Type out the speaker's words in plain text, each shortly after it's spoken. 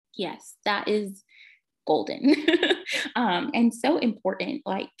Yes, that is golden. And so important,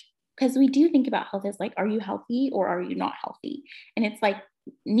 like, because we do think about health as like, are you healthy or are you not healthy? And it's like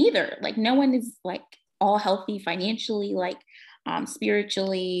neither. Like no one is like all healthy financially, like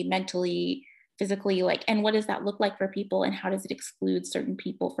spiritually, mentally, physically, like, and what does that look like for people and how does it exclude certain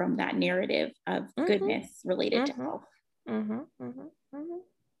people from that narrative of Mm-hmm. goodness related to Mm-hmm. health? Mm-hmm. Mm-hmm. Mm-hmm.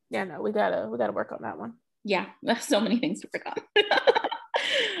 Yeah, no, we gotta work on that one. Yeah, so many things to forgot.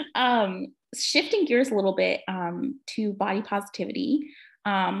 Shifting gears a little bit to body positivity,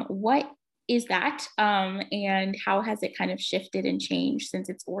 what is that, and how has it kind of shifted and changed since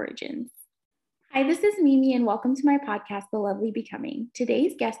its origins? Hi, this is Mimi, and welcome to my podcast, The Lovely Becoming.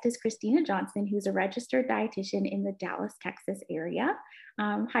 Today's guest is Christyna Johnson, who's a registered dietitian in the Dallas, Texas area.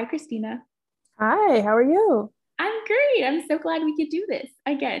 Hi, Christyna. Hi, how are you? I'm great. I'm so glad we could do this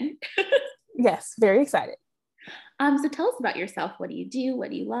again. Yes, very excited. So tell us about yourself. What do you do? What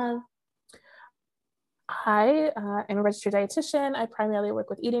do you love? I am a registered dietitian. I primarily work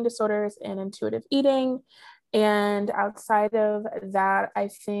with eating disorders and intuitive eating. And outside of that, I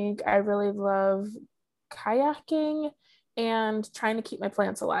think I really love kayaking and trying to keep my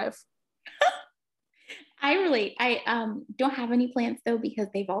plants alive. I relate. I don't have any plants though because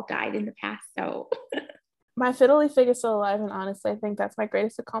they've all died in the past. So My fiddly fig is still alive, and honestly, I think that's my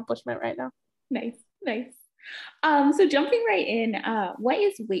greatest accomplishment right now. nice, nice. So jumping right in, what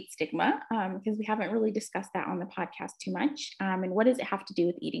is weight stigma? Because we haven't really discussed that on the podcast too much. And what does it have to do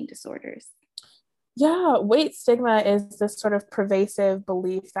with eating disorders? Yeah, weight stigma is this sort of pervasive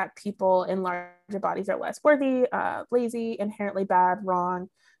belief that people in larger bodies are less worthy, lazy, inherently bad, wrong,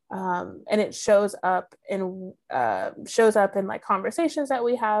 and it shows up in like conversations that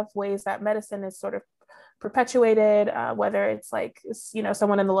we have, ways that medicine is sort of perpetuated, whether it's like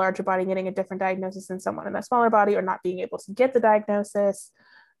someone in the larger body getting a different diagnosis than someone in the smaller body, or not being able to get the diagnosis.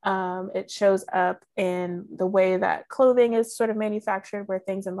 It shows up in the way that clothing is sort of manufactured, where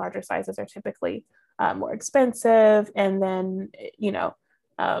things in larger sizes are typically more expensive. And then,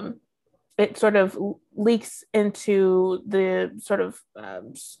 it sort of leaks into the sort of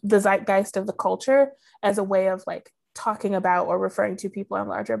the zeitgeist of the culture as a way of like talking about or referring to people in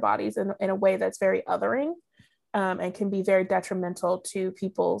larger bodies in a way that's very othering, and can be very detrimental to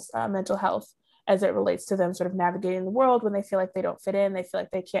people's mental health as it relates to them sort of navigating the world when they feel like they don't fit in, they feel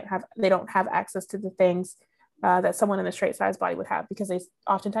like they don't have access to the things that someone in a straight size body would have, because they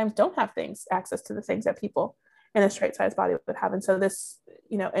oftentimes don't have access to the things that people in a straight size body would have. And so this,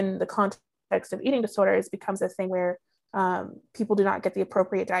 in the context of eating disorders, becomes a thing where people do not get the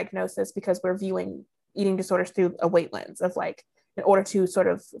appropriate diagnosis because we're viewing eating disorders through a weight lens of like, in order to sort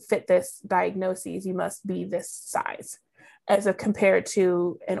of fit this diagnosis, you must be this size, as a compared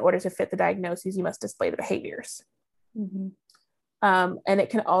to, in order to fit the diagnosis, you must display the behaviors. Mm-hmm. And it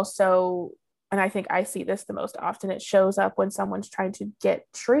can also, and I think I see this the most often, it shows up when someone's trying to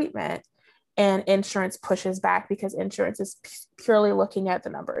get treatment and insurance pushes back, because insurance is purely looking at the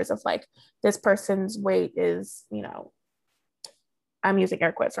numbers of like, this person's weight is, I'm using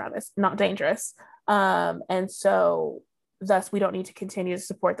air quotes around this, not dangerous. And so thus we don't need to continue to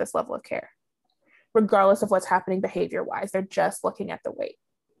support this level of care, regardless of what's happening behavior wise. They're just looking at the weight.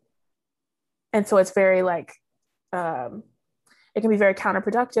 And so it's very like, it can be very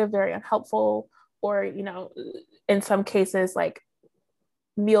counterproductive, very unhelpful, or, in some cases, like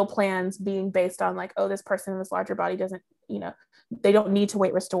meal plans being based on like, oh, this person in this larger body doesn't, they don't need to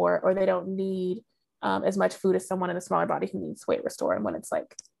weight restore, or they don't need as much food as someone in a smaller body who needs weight restore. And when it's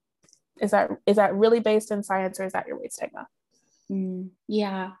like, is that really based in science, or is that your weight stigma?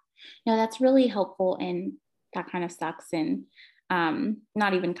 Yeah, no, that's really helpful. And that kind of sucks. And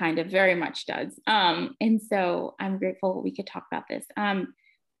not even kind of, very much does. And so I'm grateful we could talk about this.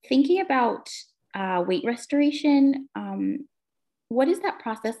 Thinking about weight restoration, what is that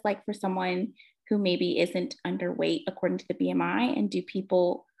process like for someone who maybe isn't underweight according to the BMI? And do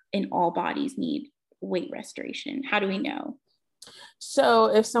people in all bodies need weight restoration? How do we know? So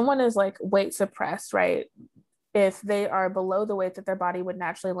if someone is like weight suppressed, right? If they are below the weight that their body would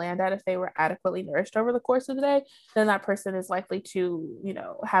naturally land at if they were adequately nourished over the course of the day, then that person is likely to,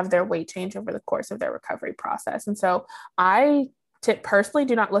 have their weight change over the course of their recovery process. And so I personally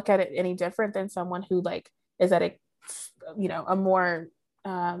do not look at it any different than someone who like is at a more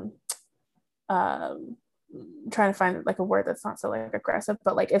trying to find like a word that's not so like aggressive,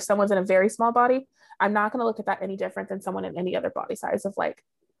 but like if someone's in a very small body, I'm not going to look at that any different than someone in any other body size of like,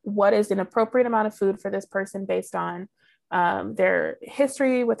 what is an appropriate amount of food for this person based on their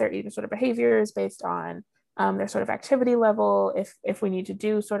history with their eating sort of behaviors, based on their sort of activity level, if we need to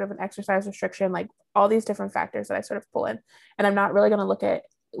do sort of an exercise restriction, like all these different factors that I sort of pull in. And I'm not really going to look at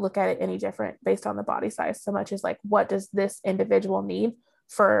look at it any different based on the body size so much as like, what does this individual need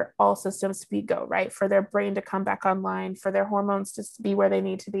for all systems to be go, right? For their brain to come back online, for their hormones to be where they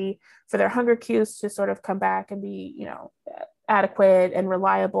need to be, for their hunger cues to sort of come back and be, you know, adequate and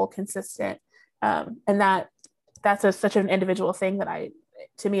reliable, consistent. And that's such an individual thing that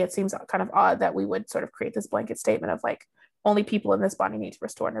to me, it seems kind of odd that we would sort of create this blanket statement of like, only people in this body need to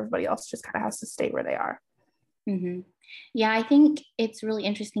restore and everybody else just kind of has to stay where they are. Mm-hmm. Yeah, I think it's really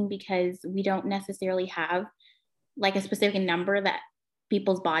interesting because we don't necessarily have like a specific number that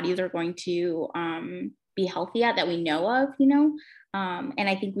people's bodies are going to be healthy at that we know of, you know? And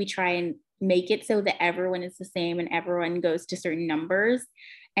I think we try and make it so that everyone is the same and everyone goes to certain numbers.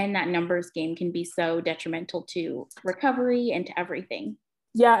 And that numbers game can be so detrimental to recovery and to everything.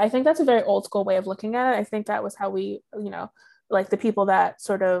 Yeah, I think that's a very old school way of looking at it. I think that was how we, you know, like the people that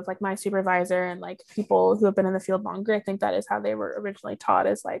sort of like my supervisor and like people who have been in the field longer, I think that is how they were originally taught,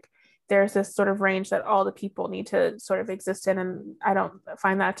 is like there's this sort of range that all the people need to sort of exist in. And I don't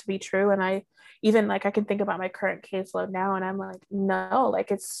find that to be true. And I even like, I can think about my current caseload now and I'm like, no,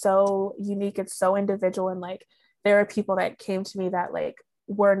 like it's so unique. It's so individual. And like, there are people that came to me that like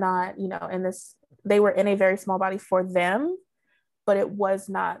were not, you know, in this, they were in a very small body for them, but it was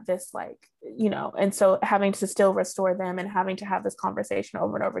not this like, you know, and so having to still restore them and having to have this conversation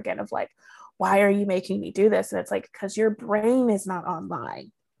over and over again of like, why are you making me do this? And it's like, because your brain is not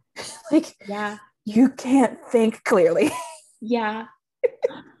online. Like, yeah, you can't think clearly. Yeah.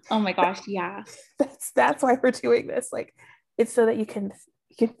 Oh my gosh. Yeah. That's why we're doing this. Like, it's so that you can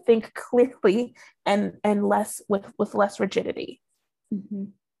think clearly and less with less rigidity. Mm-hmm.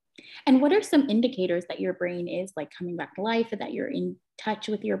 And what are some indicators that your brain is like coming back to life or that you're in touch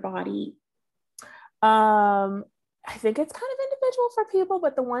with your body? I think it's kind of individual for people,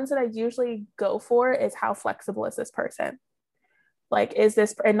 but the ones that I usually go for is how flexible is this person? Like, is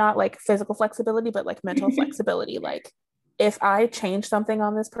this, and not like physical flexibility, but like mental flexibility. Like, if I change something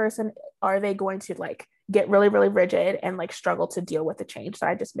on this person, are they going to like get really, really rigid and like struggle to deal with the change that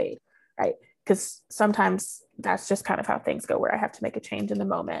I just made? Right. Because sometimes that's just kind of how things go, where I have to make a change in the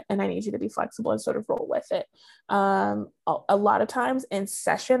moment and I need you to be flexible and sort of roll with it. A lot of times in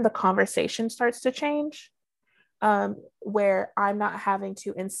session, the conversation starts to change, where I'm not having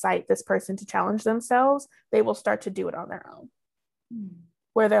to incite this person to challenge themselves. They will start to do it on their own.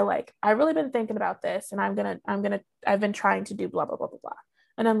 Where they're like, I've really been thinking about this and I've been trying to do blah, blah, blah, blah, blah.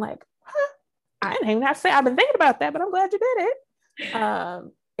 And I'm like, huh, I didn't even have to say I've been thinking about that, but I'm glad you did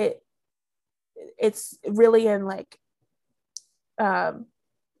it. It's really in like, can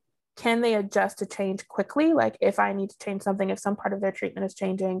they adjust to change quickly? Like if I need to change something, if some part of their treatment is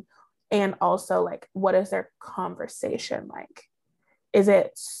changing, and also like, what is their conversation like? Is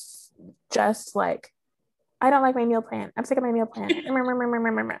it just like, I don't like my meal plan, I'm sick of my meal plan,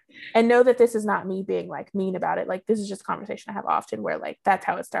 and know that this is not me being like mean about it. Like this is just a conversation I have often where like, that's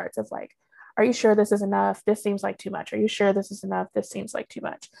how it starts, of like, are you sure this is enough? This seems like too much. Are you sure this is enough? This seems like too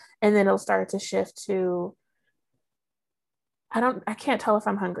much. And then it'll start to shift to, I can't tell if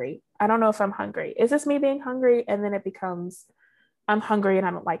I'm hungry. I don't know if I'm hungry. Is this me being hungry? And then it becomes, I'm hungry and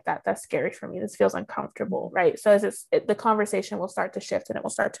I don't like that. That's scary for me. This feels uncomfortable, right? So the conversation will start to shift and it will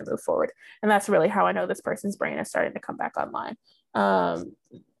start to move forward. And that's really how I know this person's brain is starting to come back online.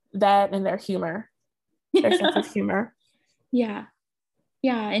 That and their humor, their sense of humor. Yeah.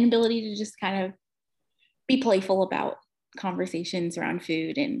 Yeah. An ability to just kind of be playful about conversations around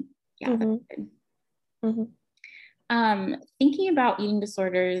food. And yeah, Mm-hmm. that's good. Mm-hmm. Thinking about eating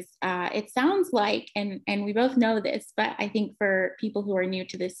disorders, it sounds like, and we both know this, but I think for people who are new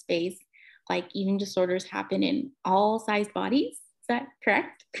to this space, like eating disorders happen in all size bodies. Is that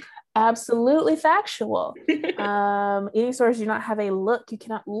correct? Absolutely factual. Eating disorders do not have a look. You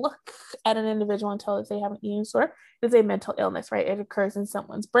cannot look at an individual until they have an eating disorder. It's a mental illness, right? It occurs in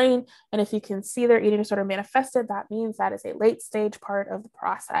someone's brain. And if you can see their eating disorder manifested, that means that is a late stage part of the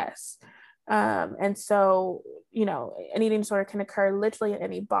process. And so, you know, an eating disorder can occur literally in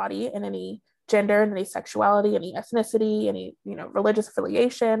any body, in any gender, in any sexuality, any ethnicity, any, you know, religious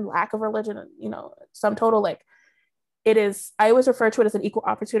affiliation, lack of religion, you know, sum total. Like it is, I always refer to it as an equal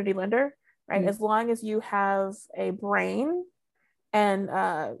opportunity lender, right? Mm-hmm. As long as you have a brain and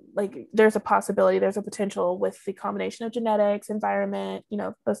like there's a possibility, there's a potential with the combination of genetics, environment, you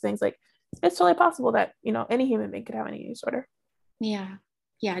know, those things, like it's totally possible that, you know, any human being could have an eating disorder. Yeah.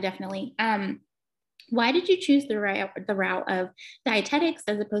 Yeah, definitely. Why did you choose the route of dietetics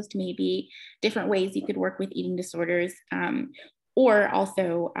as opposed to maybe different ways you could work with eating disorders? Or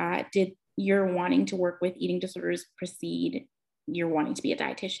also, did your wanting to work with eating disorders precede your wanting to be a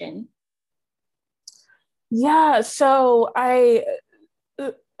dietitian? Yeah, so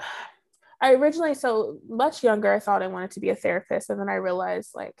I originally, so much younger, I thought I wanted to be a therapist. And then I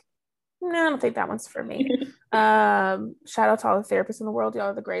realized, like, no, I don't think that one's for me. Shout out to all the therapists in the world. Y'all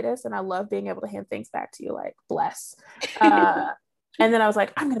are the greatest. And I love being able to hand things back to you, like, bless. And then I was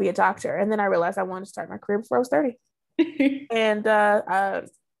like, I'm going to be a doctor. And then I realized I wanted to start my career before I was 30. And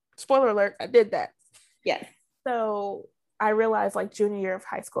spoiler alert, I did that. Yes. So I realized, like, junior year of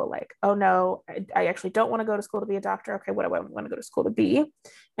high school, like, oh no, I actually don't want to go to school to be a doctor. Okay, what do I want to go to school to be?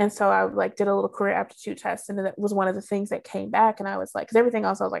 And so I, like, did a little career aptitude test, and that was one of the things that came back. And I was like, because everything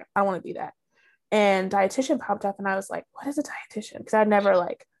else I was like, I don't want to be that. And dietitian popped up, and I was like, what is a dietitian? Because I'd never,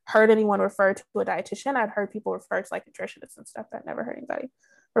 like, heard anyone refer to a dietitian. I'd heard people refer to, like, nutritionists and stuff, but I'd never heard anybody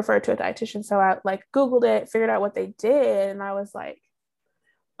refer to a dietitian. So I, like, Googled it, figured out what they did, and I was like,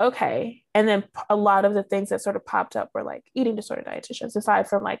 okay. And then a lot of the things that sort of popped up were, like, eating disorder dietitians, aside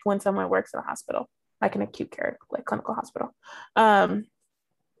from, like, when someone works in a hospital, like an acute care, like, clinical hospital.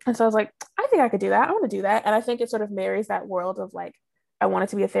 And so I was like, I think I could do that. I want to do that. And I think it sort of marries that world of, like, I wanted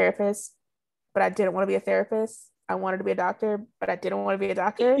to be a therapist, but I didn't want to be a therapist. I wanted to be a doctor, but I didn't want to be a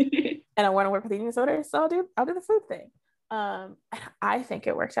doctor. And I want to work with eating disorders. So I'll do the food thing. I think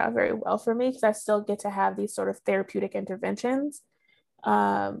it worked out very well for me, because I still get to have these sort of therapeutic interventions,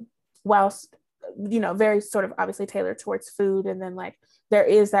 whilst, very sort of obviously tailored towards food. And then, like, there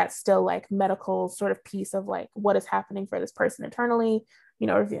is that still, like, medical sort of piece of, like, what is happening for this person internally,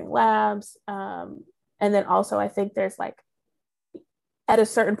 reviewing labs. And then also I think there's, like, at a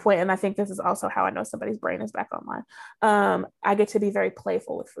certain point, and I think this is also how I know somebody's brain is back online, I get to be very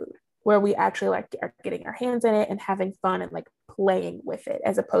playful with food, where we actually, like, are getting our hands in it and having fun and, like, playing with it,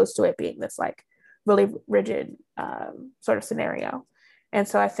 as opposed to it being this, like, really rigid sort of scenario. And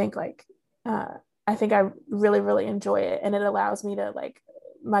so I think, like, I really, really enjoy it. And it allows me to, like,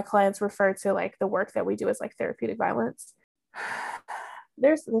 my clients refer to, like, the work that we do as, like, therapeutic violence.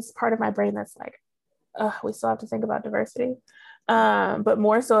 There's this part of my brain that's like, we still have to think about diversity. But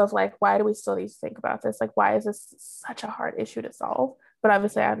more so of, like, why do we still need to think about this? Like, why is this such a hard issue to solve? But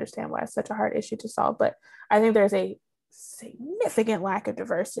obviously I understand why it's such a hard issue to solve. But I think there's a significant lack of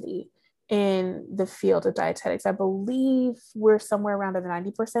diversity in the field of dietetics. I believe we're somewhere around the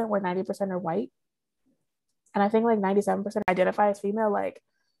 90%, where 90% are white. And I think, like, 97% identify as female. Like,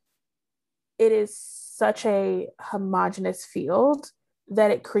 it is such a homogenous field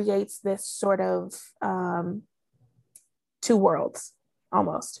that it creates this sort of two worlds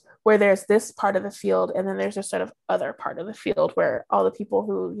almost, where there's this part of the field, and then there's a sort of other part of the field where all the people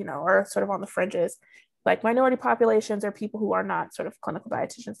who, are sort of on the fringes, like minority populations or people who are not sort of clinical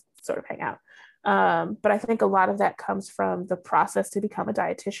dietitians, sort of hang out. But I think a lot of that comes from the process to become a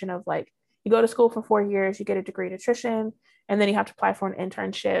dietitian of, like, you go to school for 4 years, you get a degree in nutrition, and then you have to apply for an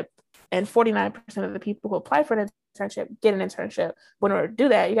internship. And 49% of the people who apply for an internship get an internship. But in order to do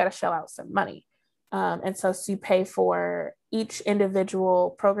that, you got to shell out some money. And so you pay for each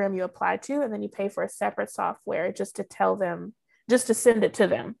individual program you apply to, and then you pay for a separate software just to tell them, just to send it to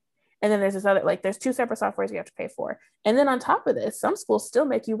them. And then there's this other, like, there's 2 separate softwares you have to pay for. And then on top of this, some schools still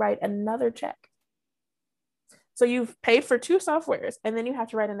make you write another check. So you've paid for 2 softwares, and then you have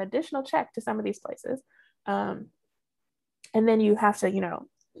to write an additional check to some of these places. And then you have to,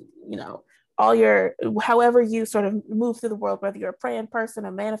 all your, however you sort of move through the world, whether you're a praying person,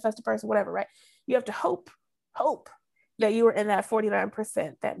 a manifested person, whatever, right? You have to hope that you were in that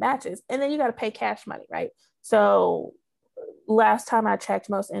 49% that matches. And then you got to pay cash money, right? So last time I checked,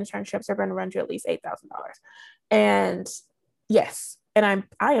 most internships are going to run you at least $8,000. And yes, and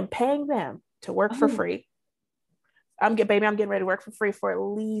I am paying them to work for free. I'm getting ready to work for free for at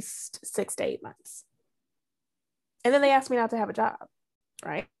least 6 to 8 months. And then they asked me not to have a job,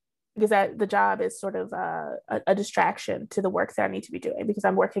 right? Because the job is sort of a distraction to the work that I need to be doing, because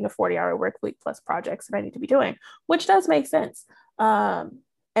I'm working a 40-hour work week plus projects that I need to be doing, which does make sense.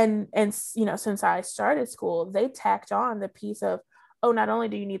 And since I started school, they tacked on the piece of, oh, not only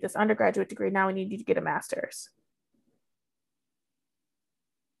do you need this undergraduate degree, now we need you to get a master's.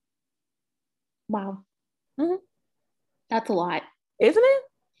 Wow. Mm-hmm. That's a lot. Isn't it?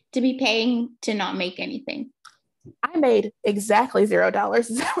 To be paying to not make anything. I made exactly $0.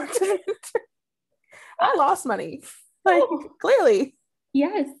 I lost money. Like, clearly.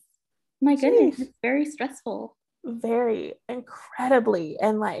 Yes. My goodness. Jeez. It's very stressful. Very, incredibly.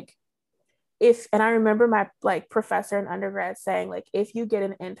 And, like, and I remember my, like, professor in undergrad saying, like, if you get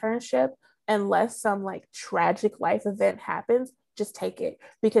an internship, unless some, like, tragic life event happens, just take it.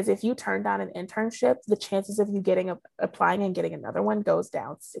 Because if you turn down an internship, the chances of you applying and getting another one goes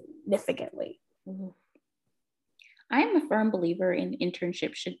down significantly. Mm-hmm. I am a firm believer in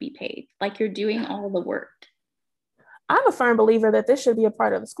internships should be paid. Like, you're doing all the work. I'm a firm believer that this should be a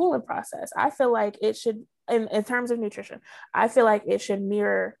part of the schooling process. I feel like it should, in terms of nutrition, I feel like it should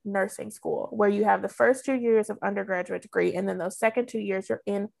mirror nursing school, where you have the first 2 years of undergraduate degree, and then those second 2 years you're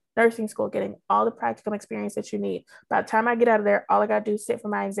in nursing school getting all the practical experience that you need. By the time I get out of there, all I got to do is sit for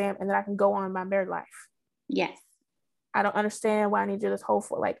my exam, and then I can go on my married life. Yes. I don't understand why I need to do this whole,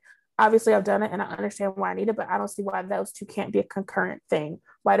 for like, obviously I've done it and I understand why I need it, but I don't see why those two can't be a concurrent thing.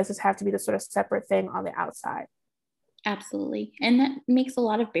 Why does this have to be this sort of separate thing on the outside? Absolutely. And that makes a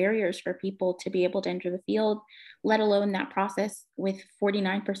lot of barriers for people to be able to enter the field, let alone that process with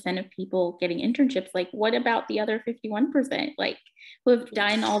 49% of people getting internships. Like, what about the other 51%? Like, who have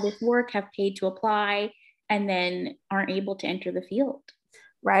done all this work, have paid to apply, and then aren't able to enter the field?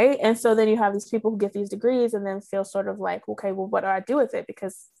 Right. And so then you have these people who get these degrees and then feel sort of like, okay, well, what do I do with it?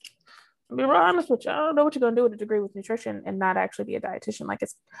 Because I'll be real honest with you, I don't know what you're gonna do with a degree with nutrition and not actually be a dietitian. Like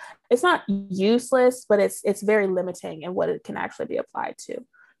it's not useless, but it's very limiting in what it can actually be applied to.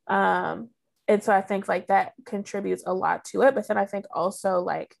 And so I think like that contributes a lot to it. But then I think also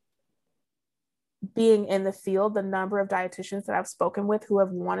like being in the field, the number of dietitians that I've spoken with who have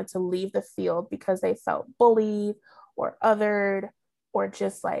wanted to leave the field because they felt bullied or othered, or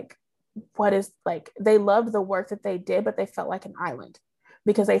just like, what is like, they loved the work that they did, but they felt like an island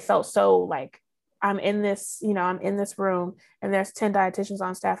because they felt so like, I'm in this, I'm in this room and there's 10 dietitians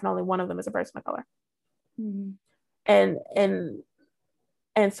on staff and only one of them is a person of color. Mm-hmm.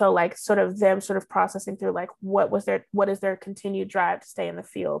 And so like sort of them sort of processing through like what is their continued drive to stay in the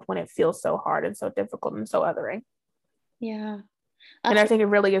field when it feels so hard and so difficult and so othering. Yeah. And I think it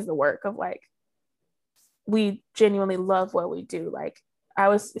really is the work of like, we genuinely love what we do. Like I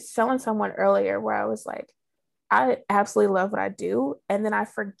was telling someone earlier where I was like, I absolutely love what I do. And then I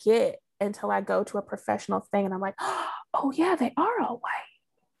forget until I go to a professional thing and I'm like, oh yeah, they are all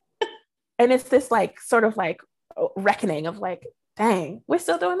white. And it's this like sort of like reckoning of like, dang, we're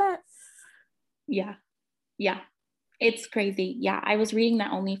still doing that. Yeah. Yeah. It's crazy. Yeah. I was reading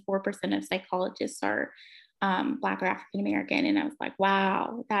that only 4% of psychologists are Black or African American. And I was like,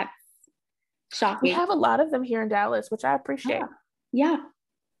 wow, that's shocking. We have a lot of them here in Dallas, which I appreciate. Yeah.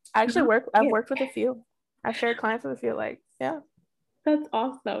 I actually I've worked with a few. I've shared clients with a few, like, yeah. That's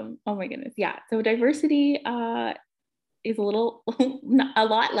awesome. Oh my goodness. Yeah. So diversity is a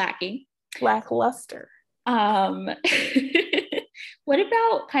lot lacking. Lackluster. What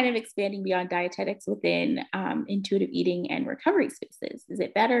about kind of expanding beyond dietetics within intuitive eating and recovery spaces? Is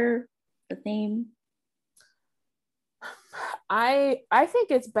it better, the same? I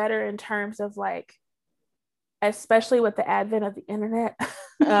think it's better in terms of like, especially with the advent of the internet,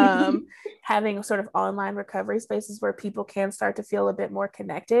 having sort of online recovery spaces where people can start to feel a bit more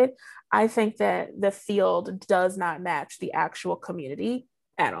connected. I think that the field does not match the actual community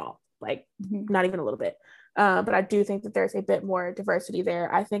at all, like not even a little bit. But I do think that there's a bit more diversity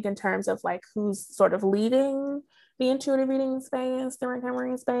there. I think in terms of like who's sort of leading the intuitive eating space, the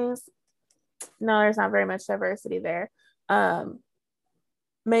recovery space, no, there's not very much diversity there.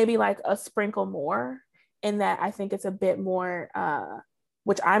 Maybe like a sprinkle more in that I think it's a bit more,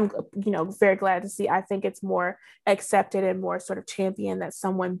 which I'm, very glad to see. I think it's more accepted and more sort of championed that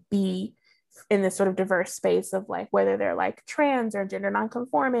someone be in this sort of diverse space of like, whether they're like trans or gender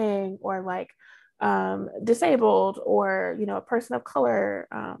nonconforming or like disabled or, a person of color,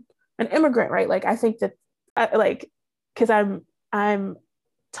 an immigrant, right? Like, I think that because I'm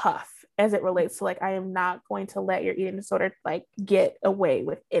tough as it relates to like, I am not going to let your eating disorder like get away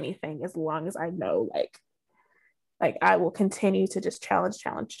with anything as long as I know like I will continue to just challenge.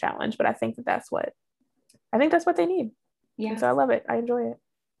 But I think that's what they need. Yeah. And so I love it. I enjoy it.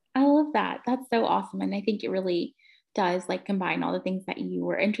 I love that. That's so awesome. And I think it really does like combine all the things that you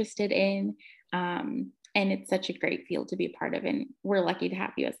were interested in. And it's such a great field to be a part of. And we're lucky to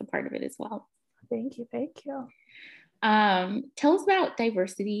have you as a part of it as well. Thank you. Tell us about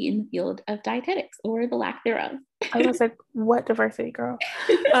diversity in the field of dietetics or the lack thereof. I was like, what diversity, girl?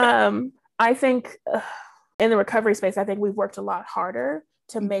 I think in the recovery space, I think we've worked a lot harder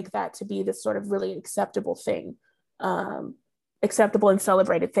to make that to be this sort of really acceptable thing, acceptable and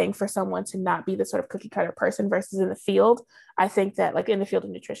celebrated thing for someone to not be the sort of cookie cutter person versus in the field. I think that like in the field of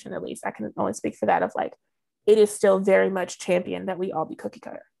nutrition, at least I can only speak for that of like, it is still very much championed that we all be cookie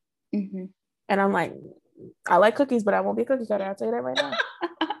cutter. Mm-hmm. And I'm like, I like cookies, but I won't be a cookie cutter. I'll tell you that right now.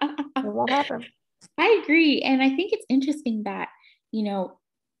 It won't happen. I agree. And I think it's interesting that,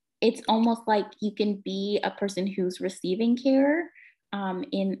 it's almost like you can be a person who's receiving care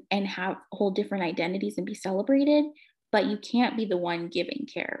and have whole different identities and be celebrated, but you can't be the one giving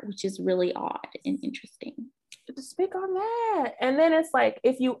care, which is really odd and interesting. to speak on that. And then it's like,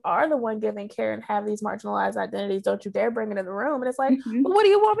 if you are the one giving care and have these marginalized identities, don't you dare bring it in the room. And it's like, Mm-hmm. well, what do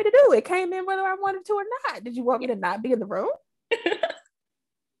you want me to do? It came in whether I wanted to or not. Did you want me to not be in the room?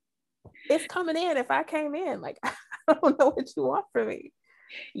 It's coming in if I came in. Like, I don't know what you want from me.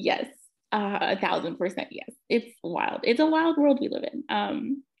 Yes, 1,000% yes. It's wild. It's a wild world we live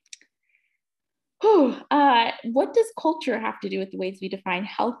in. What does culture have to do with the ways we define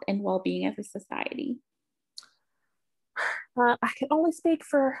health and well-being as a society? I can only speak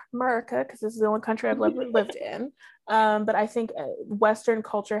for America because this is the only country I've lived in. But I think Western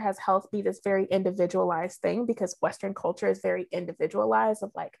culture has health be this very individualized thing, because Western culture is very individualized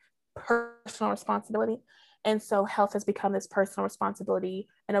of like personal responsibility. And so health has become this personal responsibility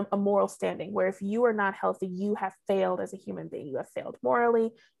and a moral standing where if you are not healthy, you have failed as a human being. You have failed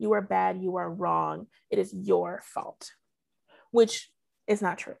morally. You are bad. You are wrong. It is your fault, which is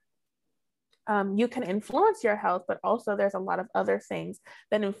not true. You can influence your health, but also there's a lot of other things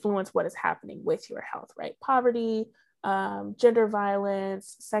that influence what is happening with your health, right? Poverty, gender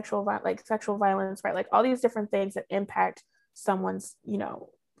violence, sexual violence, right? Like all these different things that impact someone's,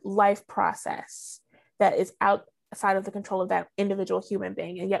 life process that is outside of the control of that individual human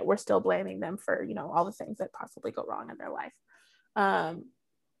being. And yet we're still blaming them for, all the things that possibly go wrong in their life.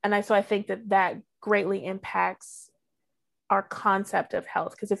 So I think that greatly impacts our concept of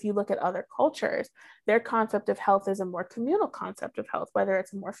health, because if you look at other cultures, their concept of health is a more communal concept of health, whether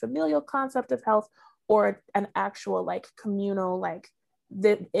it's a more familial concept of health or an actual like communal, like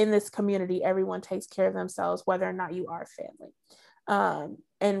in this community everyone takes care of themselves whether or not you are family.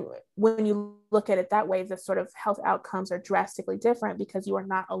 And when you look at it that way, the sort of health outcomes are drastically different because you are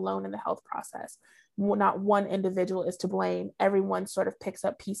not alone in the health process. Not one individual is to blame. Everyone sort of picks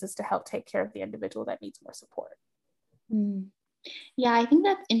up pieces to help take care of the individual that needs more support. Yeah, I think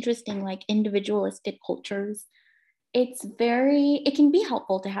that's interesting. Like individualistic cultures, it can be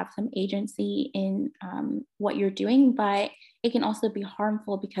helpful to have some agency in what you're doing, but it can also be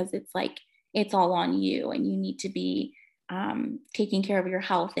harmful because it's like it's all on you and you need to be taking care of your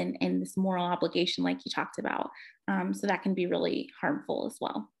health and this moral obligation, like you talked about. So that can be really harmful as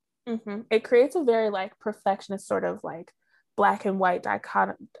well. Mm-hmm. It creates a very like perfectionist sort of like black and white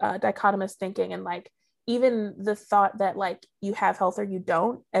dichotomous thinking, and like even the thought that like you have health or you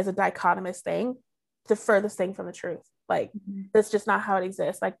don't as a dichotomous thing, the furthest thing from the truth. Like that's just not how it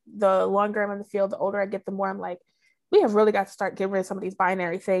exists. Like the longer I'm in the field, the older I get, the more I'm like, we have really got to start getting rid of some of these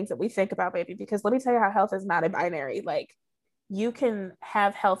binary things that we think about, baby, because let me tell you how health is not a binary. Like you can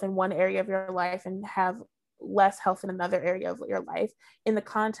have health in one area of your life and have less health in another area of your life, in the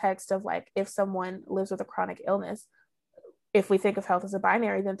context of like if someone lives with a chronic illness. If we think of health as a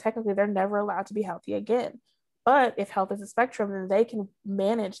binary, then technically they're never allowed to be healthy again. But if health is a spectrum, then they can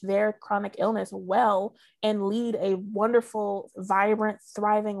manage their chronic illness well and lead a wonderful, vibrant,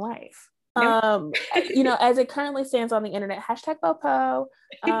 thriving life. Yep. As it currently stands on the internet, hashtag BOPO,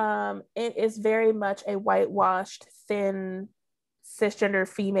 it is very much a whitewashed, thin, cisgender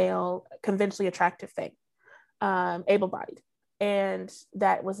female, conventionally attractive thing, able-bodied. And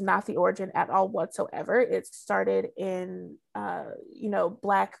that was not the origin at all whatsoever. It started in,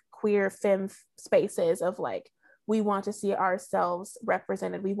 Black queer femme spaces of like, we want to see ourselves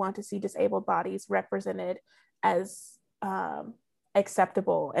represented. We want to see disabled bodies represented as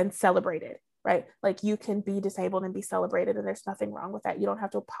acceptable and celebrated, right? Like you can be disabled and be celebrated, and there's nothing wrong with that. You don't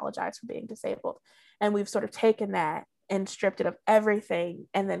have to apologize for being disabled. And we've sort of taken that and stripped it of everything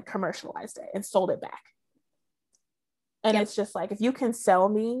and then commercialized it and sold it back. And It's just like, if you can sell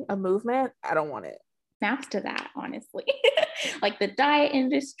me a movement, I don't want it. Snaps to that, honestly. Like the diet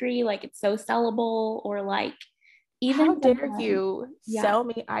industry, like it's so sellable, or like even how dare you sell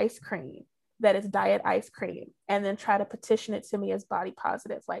me ice cream that is diet ice cream and then try to petition it to me as body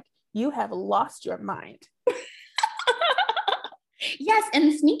positive? Like you have lost your mind. Yes, and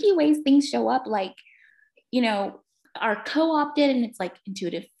the sneaky ways things show up, like, are co-opted, and it's like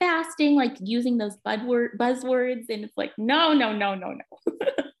intuitive fasting, like using those buzzwords, and it's like no.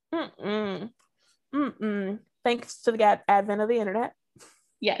 Thanks to the advent of the internet.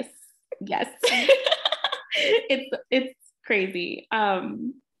 Yes. It's crazy.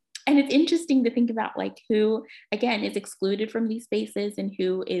 And it's interesting to think about like who again is excluded from these spaces and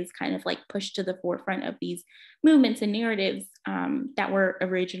who is kind of like pushed to the forefront of these movements and narratives that were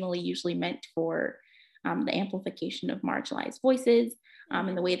originally usually meant for the amplification of marginalized voices,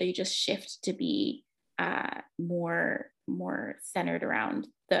 and the way they just shift to be more centered around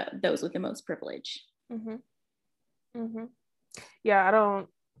those with the most privilege. Yeah, I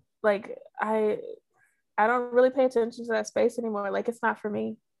don't really pay attention to that space anymore. Like it's not for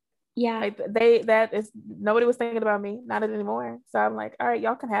me. Yeah. Like nobody was thinking about me, not anymore. So I'm like, all right,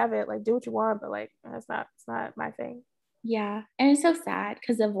 y'all can have it. Like, do what you want, but like, it's not my thing. Yeah. And it's so sad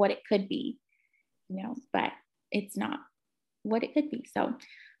because of what it could be, but it's not what it could be. So,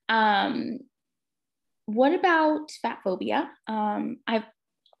 what about fat phobia? I've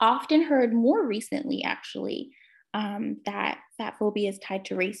often heard more recently, actually, that fat phobia is tied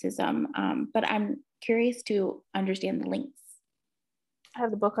to racism, but I'm curious to understand the links. I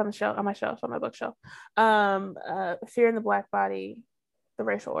have the book on my bookshelf. Fear in the Black Body, the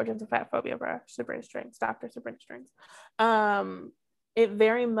racial origins of fat phobia by Sabrina Strings, Dr. Sabrina Strings. It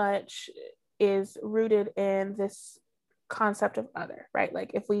very much is rooted in this concept of other, right?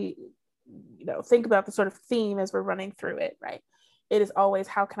 Like if we, think about the sort of theme as we're running through it, right? It is always,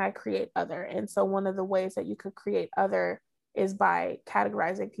 how can I create other? And so one of the ways that you could create other is by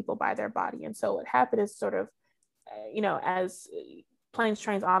categorizing people by their body. And so what happened is sort of, as planes,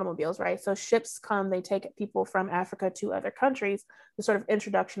 trains, automobiles, right? So ships come, they take people from Africa to other countries. The sort of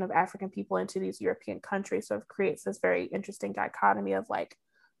introduction of African people into these European countries sort of creates this very interesting dichotomy of like,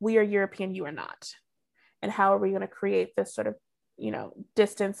 we are European, you are not. And how are we going to create this sort of,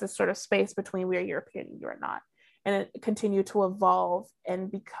 distance, this sort of space between we are European and you are not? And it continued to evolve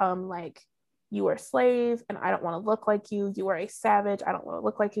and become like, you are a slave and I don't want to look like you. You are a savage. I don't want to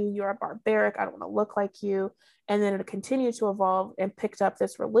look like you. You are a barbaric. I don't want to look like you. And then it continued to evolve and picked up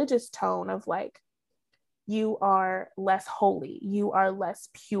this religious tone of like, you are less holy. You are less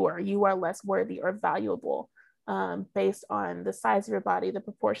pure. You are less worthy or valuable based on the size of your body, the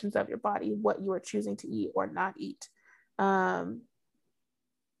proportions of your body, what you are choosing to eat or not eat. And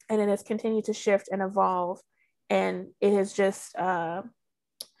it has continued to shift and evolve. And it has just,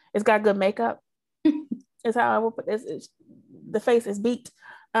 it's got good makeup. Is how I will put this. The face is beat,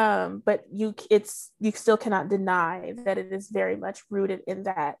 but you still cannot deny that it is very much rooted in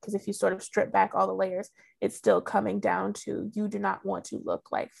that. Because if you sort of strip back all the layers, it's still coming down to, you do not want to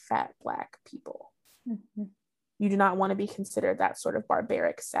look like fat Black people. Mm-hmm. You do not want to be considered that sort of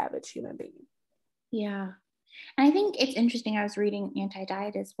barbaric, savage human being. Yeah. And I think it's interesting. I was reading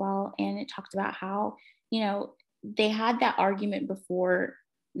Anti-Diet as well, and it talked about how, they had that argument before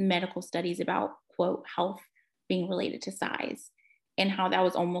medical studies about, quote, health being related to size, and how that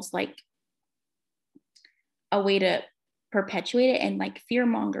was almost like a way to perpetuate it and like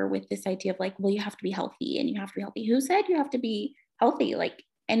fearmonger with this idea of like, well, you have to be healthy and you have to be healthy. Who said you have to be healthy? Like,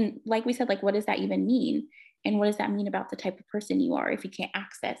 and like we said, like, what does that even mean? And what does that mean about the type of person you are if you can't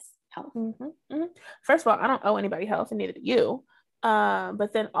access health? Mm-hmm, mm-hmm. First of all, I don't owe anybody health, and neither do you.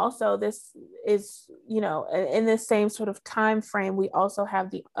 But then also, this is, in this same sort of time frame, we also have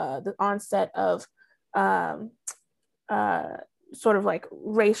the onset of sort of like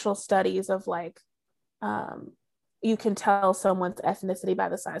racial studies of like, you can tell someone's ethnicity by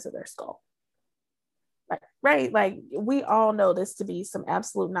the size of their skull. Right? Like, we all know this to be some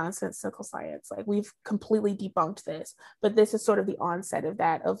absolute nonsensical science. Like, we've completely debunked this, but this is sort of the onset of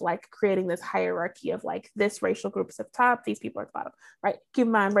that, of like creating this hierarchy of like, this racial group is at the top, these people are at the bottom, right? Keep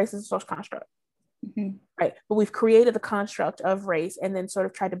in mind, race is a social construct. Mm-hmm. Right? But we've created the construct of race and then sort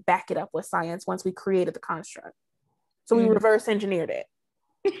of tried to back it up with science once we created the construct. So we reverse engineered it.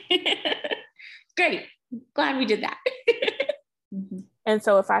 Great. Glad we did that. Mm-hmm. And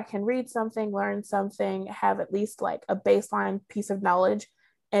so if I can read something, learn something, have at least like a baseline piece of knowledge,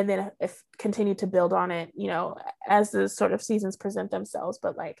 and then if continue to build on it, as the sort of seasons present themselves.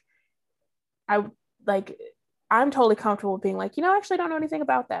 But like, I'm totally comfortable being like, I actually don't know anything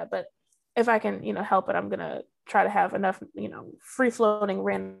about that. But if I can, help it, I'm going to try to have enough, free floating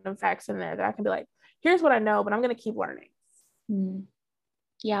random facts in there that I can be like, here's what I know, but I'm going to keep learning. Mm.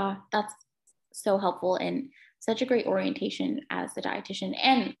 Yeah, that's so helpful and such a great orientation as a dietitian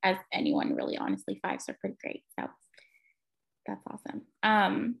and as anyone, really. Honestly, 5s are pretty great. So that's awesome.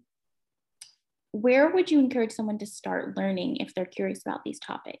 Where would you encourage someone to start learning if they're curious about these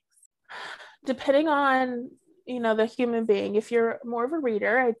topics? Depending on, the human being. If you're more of a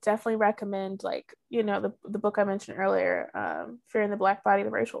reader, I definitely recommend like, the book I mentioned earlier, Fear in the Black Body,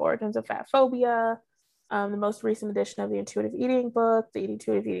 the Racial Origins of Fat Phobia. The most recent edition of the Intuitive Eating book, the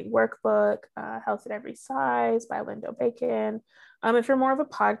Intuitive Eating Workbook, Health at Every Size by Lindo Bacon. If you're more of a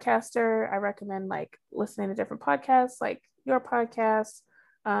podcaster, I recommend like listening to different podcasts, like your podcast.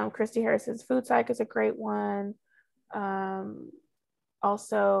 Christy Harrison's Food Psych is a great one.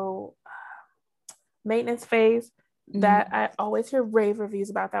 Also, Maintenance Phase. That I always hear rave reviews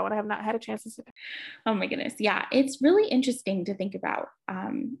about that one. I have not had a chance to sit down. Oh my goodness. Yeah. It's really interesting to think about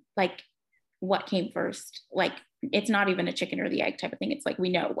like what came first. Like, it's not even a chicken or the egg type of thing. It's like, we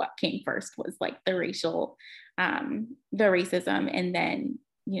know what came first was like the racism, and then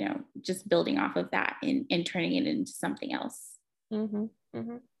just building off of that and turning it into something else. Mm-hmm.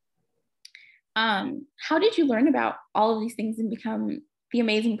 Mm-hmm. How did you learn about all of these things and become the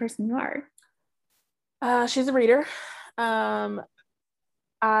amazing person you are? She's a reader.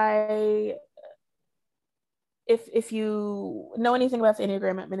 If you know anything about the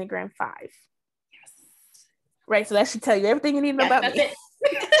Enneagram, I'm Enneagram 5. Yes. Right. So that should tell you everything you need to know about me.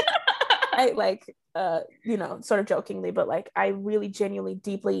 I like, sort of jokingly, but like, I really genuinely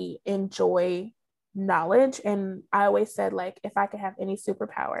deeply enjoy knowledge. And I always said, like, if I could have any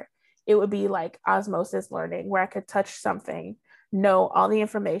superpower, it would be like osmosis learning, where I could touch something, know all the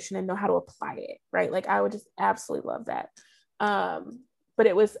information, and know how to apply it. Right. Like, I would just absolutely love that. But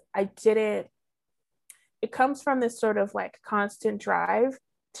it comes from this sort of like constant drive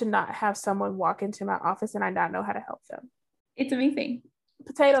to not have someone walk into my office and I not know how to help them. It's amazing.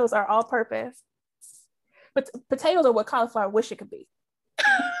 Potatoes are all purpose, but potatoes are what cauliflower wish it could be.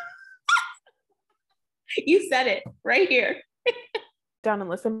 You said it right here. Down and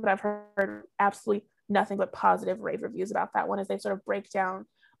listen, but I've heard absolutely nothing but positive rave reviews about that one, as they sort of break down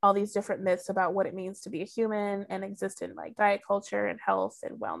all these different myths about what it means to be a human and exist in like diet culture and health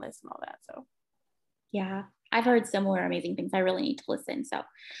and wellness and all that. So yeah, I've heard similar amazing things. I really need to listen. So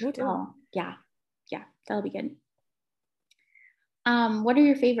me too. Yeah, that'll be good. What are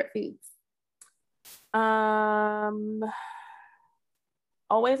your favorite foods?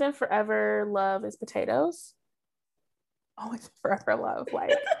 Always and forever love is potatoes. Always and forever love.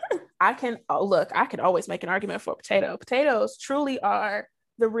 Like, I can always make an argument for potato. Potatoes truly are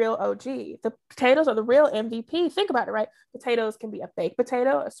the real OG. The potatoes are the real MVP. Think about it, right? Potatoes can be a baked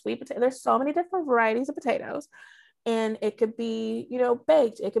potato, a sweet potato. There's so many different varieties of potatoes. And it could be,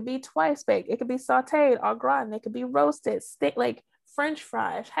 baked. It could be twice baked. It could be sauteed, au gratin. It could be roasted, like French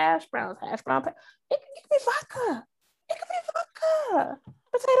fries, hash browns, hash brown. It could be vodka. It could be vodka.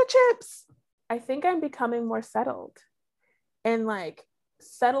 Potato chips. I think I'm becoming more settled and like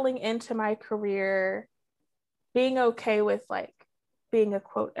settling into my career, being okay with like being a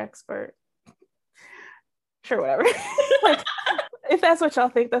quote expert. Sure, whatever. Like, if that's what y'all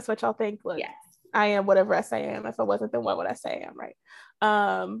think, that's what y'all think. Look, yes. I am whatever I say I am. If I wasn't, then what would I say I am, right?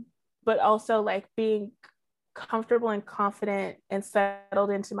 But also like being comfortable and confident and settled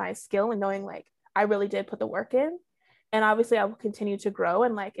into my skill and knowing like I really did put the work in. And obviously I will continue to grow.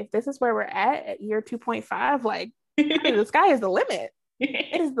 And like, if this is where we're at year 2.5, like the sky is the limit.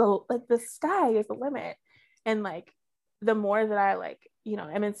 It is the sky is the limit. And like, the more that I like,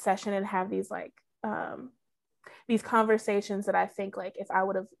 am in session and have these like, these conversations that I think like, if I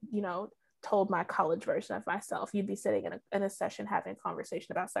would have, told my college version of myself, you'd be sitting in a session having a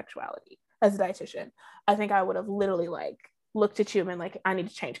conversation about sexuality as a dietitian. I think I would have literally like looked at you and like, I need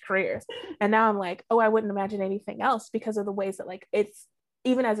to change careers. And now I'm like, oh, I wouldn't imagine anything else, because of the ways that like, it's,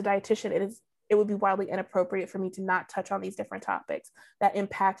 even as a dietitian, it would be wildly inappropriate for me to not touch on these different topics that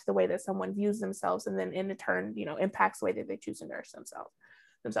impact the way that someone views themselves, and then in turn, impacts the way that they choose to nourish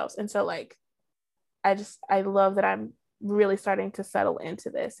themselves. And so like, I love that I'm really starting to settle into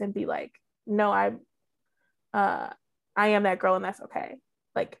this and be like, no, I am that girl, and that's okay.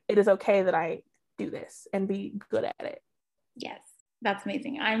 Like, it is okay that I do this and be good at it. Yes, that's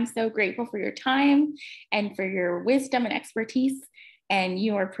amazing. I'm so grateful for your time and for your wisdom and expertise, and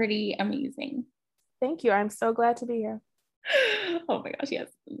you are pretty amazing. Thank you. I'm so glad to be here. Oh my gosh, yes.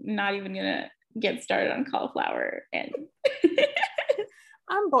 Not even gonna get started on cauliflower. And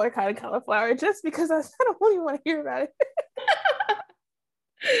I'm boycotting cauliflower just because I don't really want to hear about it.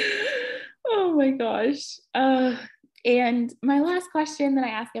 Oh my gosh. And my last question that I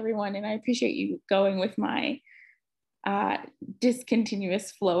ask everyone, and I appreciate you going with my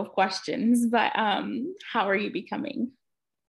discontinuous flow of questions, but how are you becoming?